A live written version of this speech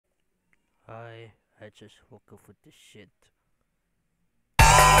I just woke up with this shit.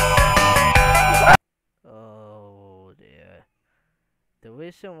 Oh dear. The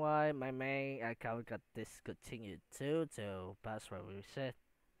reason why my main account got discontinued due to password reset,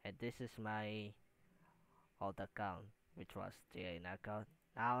 and this is my old account, which was the main account.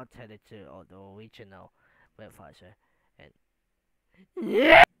 Now turn it to the original webbrowser, and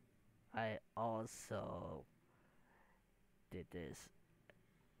yeah, I also did this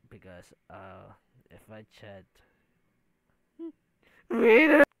because if I chat,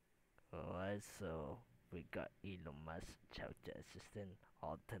 alright, so we got Elon Musk, character assistant,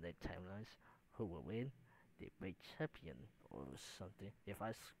 alternate timelines. Who will win? The big champion or something. If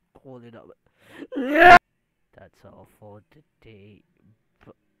I scroll it up, yeah. That's all for today.